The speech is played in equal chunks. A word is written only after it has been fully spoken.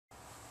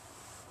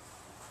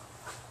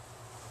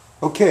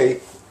Okay,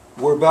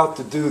 we're about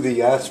to do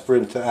the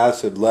aspirin to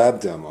acid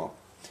lab demo.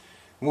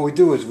 And what we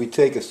do is we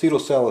take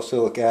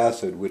acetylsalicylic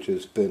acid, which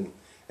has been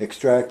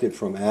extracted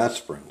from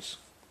aspirins,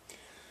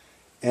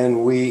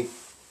 and we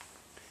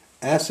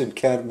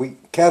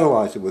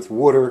catalyze it with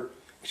water,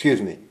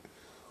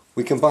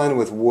 we combine it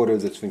with water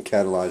that's been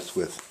catalyzed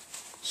with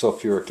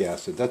sulfuric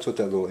acid. That's what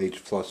that little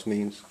H plus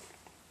means.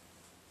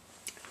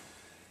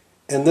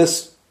 And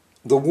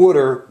the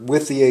water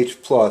with the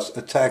H plus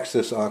attacks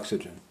this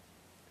oxygen.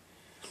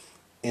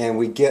 And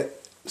we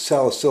get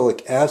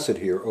salicylic acid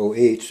here,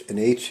 OH, and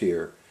H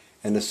here,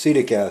 and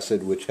acetic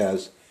acid, which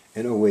has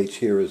an OH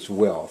here as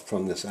well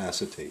from this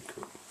acetate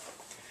group.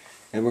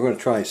 And we're going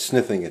to try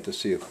sniffing it to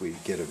see if we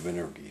get a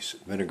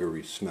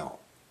vinegary smell.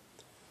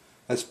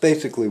 That's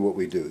basically what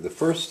we do. The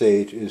first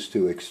stage is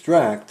to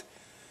extract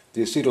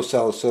the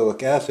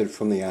acetylsalicylic acid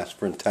from the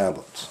aspirin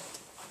tablets.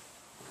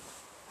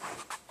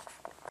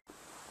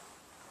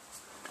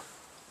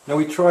 Now,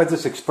 we tried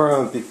this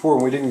experiment before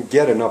and we didn't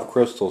get enough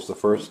crystals the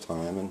first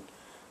time, and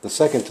the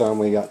second time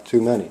we got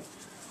too many.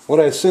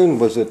 What I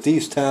assumed was that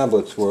these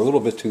tablets were a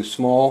little bit too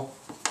small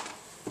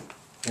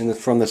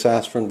from this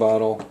aspirin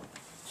bottle,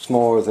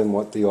 smaller than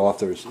what the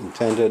authors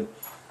intended.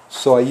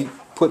 So I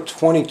put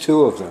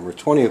 22 of them, or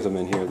 20 of them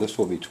in here. This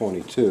will be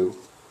 22,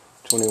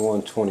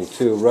 21,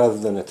 22, rather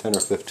than the 10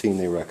 or 15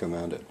 they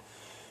recommended.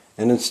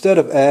 And instead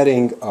of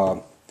adding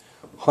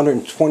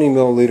 120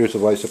 milliliters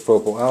of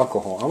isopropyl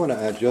alcohol, I'm going to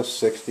add just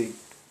 60,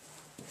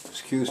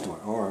 excuse my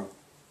arm,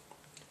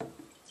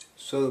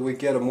 so that we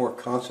get a more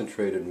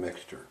concentrated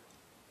mixture.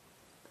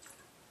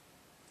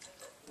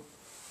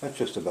 That's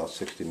just about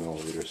 60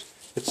 milliliters.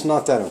 It's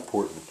not that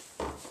important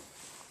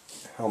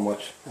how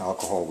much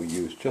alcohol we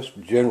use,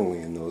 just generally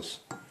in those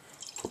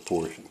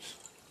proportions.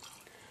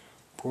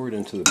 Pour it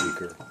into the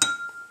beaker.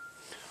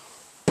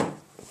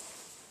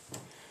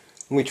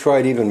 And we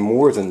tried even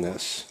more than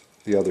this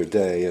the other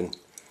day, and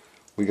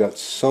we got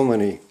so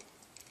many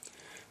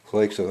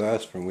flakes of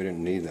aspirin we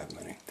didn't need that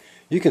many.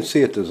 You can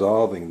see it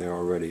dissolving there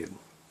already. It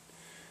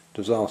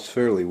dissolves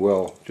fairly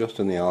well just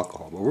in the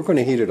alcohol, but we're going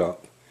to heat it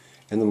up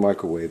in the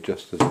microwave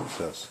just as it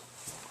says.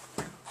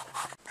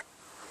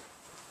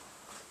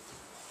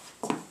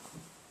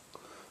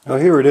 Now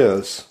here it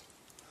is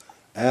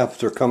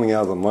after coming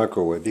out of the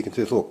microwave. You can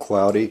see it's a little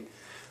cloudy,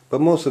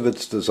 but most of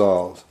it's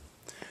dissolved.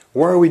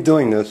 Why are we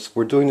doing this?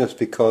 We're doing this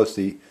because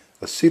the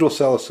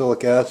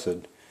acetylsalicylic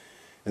acid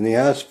and the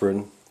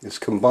aspirin is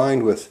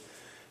combined with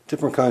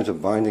different kinds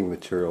of binding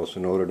materials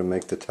in order to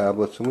make the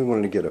tablets, and we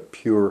wanted to get a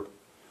pure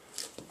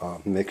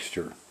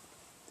mixture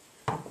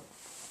of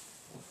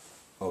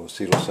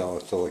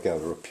acetylsalicylic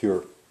acid, or a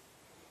pure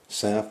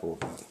sample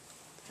of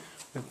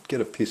that.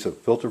 Get a piece of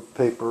filter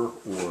paper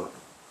or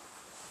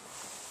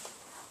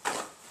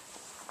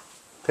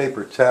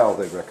paper towel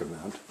they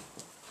recommend,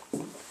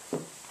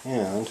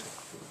 and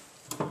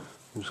I'm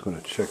just going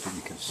to check that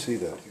you can see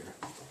that here.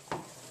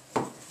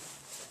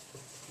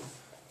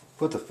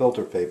 Put the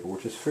filter paper,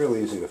 which is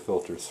fairly easy to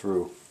filter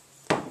through,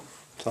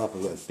 top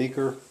of that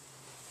beaker,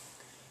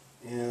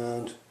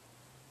 and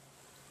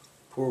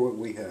pour what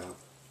we have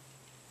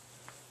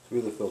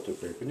through the filter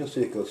paper, and you'll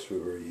see it goes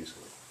through very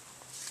easily.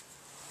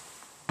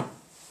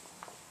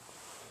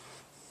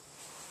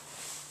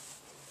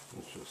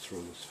 Let's just throw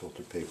this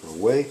filter paper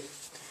away.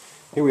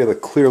 Here we have a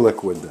clear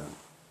liquid then,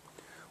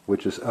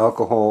 which is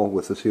alcohol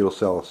with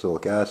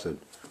acetylsalicylic acid,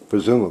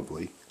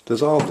 presumably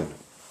dissolved in it.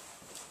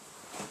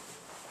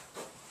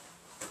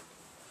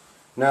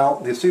 Now,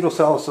 the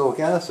acetylsalicylic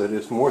acid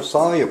is more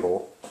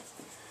soluble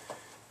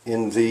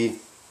in the,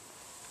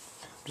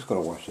 I'm just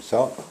going to wash this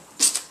out.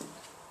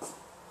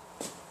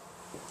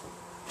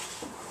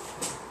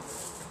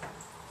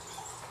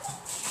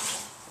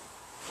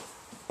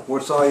 More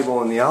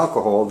soluble in the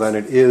alcohol than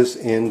it is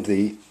in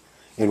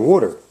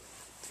water.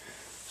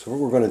 So what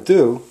we're going to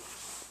do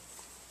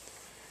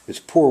is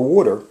pour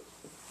water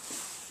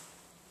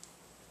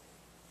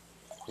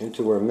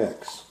into our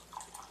mix.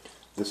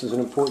 This is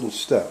an important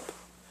step,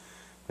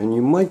 and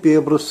you might be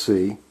able to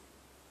see,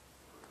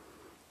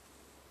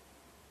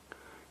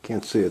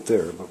 can't see it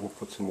there, but we'll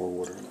put some more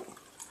water in it.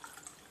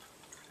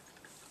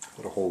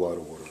 Put a whole lot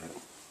of water in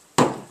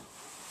it.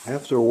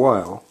 After a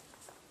while,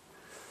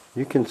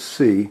 you can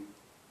see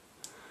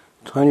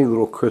tiny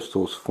little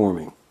crystals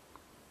forming.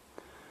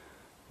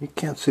 You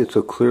can't see it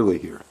so clearly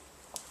here.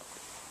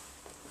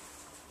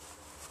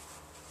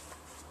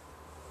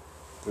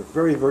 They're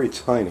very, very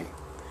tiny.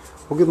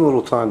 We'll give them a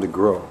little time to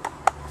grow,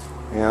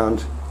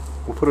 and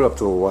we'll put it up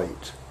to the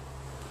light.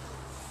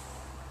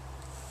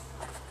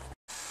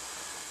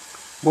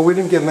 Well, we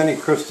didn't get many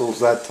crystals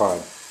that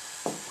time,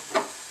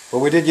 but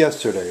we did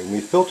yesterday, and we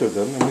filtered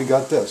them, and we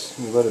got this.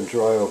 We let them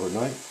dry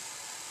overnight.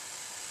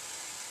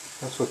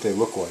 That's what they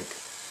look like.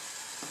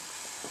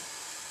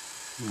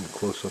 A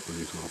close up of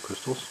these little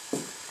crystals.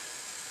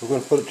 We're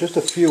going to put just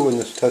a few in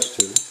this test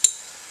tube.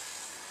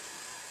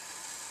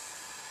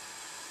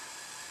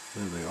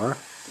 There they are.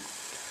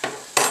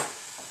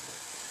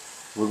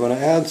 We're going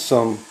to add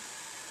some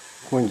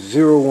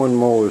 0.01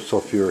 molar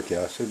sulfuric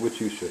acid,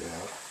 which you should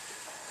have.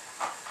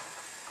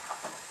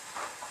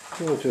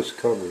 And it just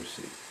covers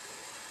the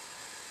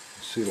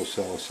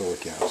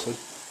acetylsalicylic acid.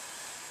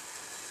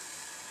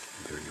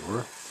 There you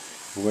are.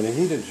 We're going to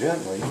heat it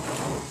gently in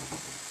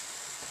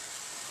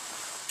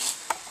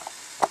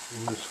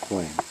this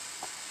flame.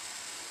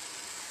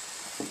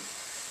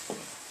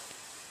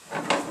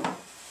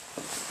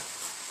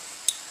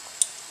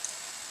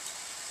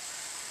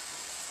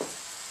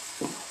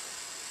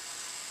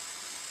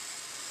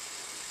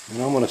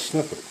 And I'm going to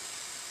snip it.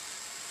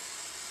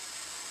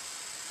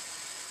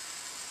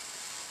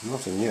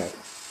 Nothing yet.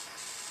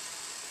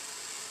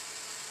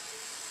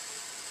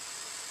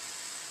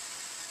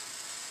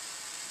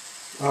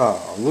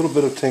 Ah, a little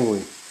bit of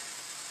tingling.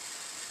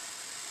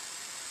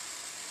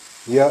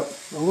 Yep,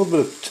 a little bit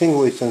of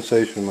tingly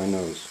sensation in my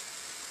nose.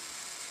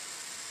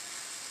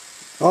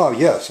 Oh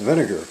yes,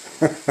 vinegar.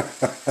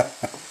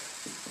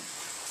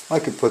 I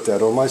could put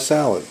that on my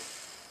salad.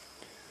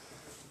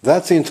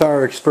 That's the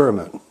entire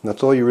experiment.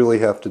 That's all you really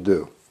have to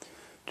do.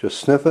 Just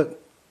sniff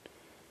it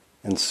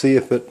and see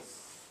if it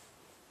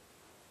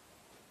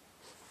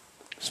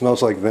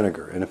smells like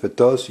vinegar. And if it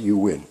does, you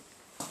win.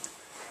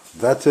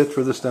 That's it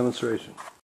for this demonstration.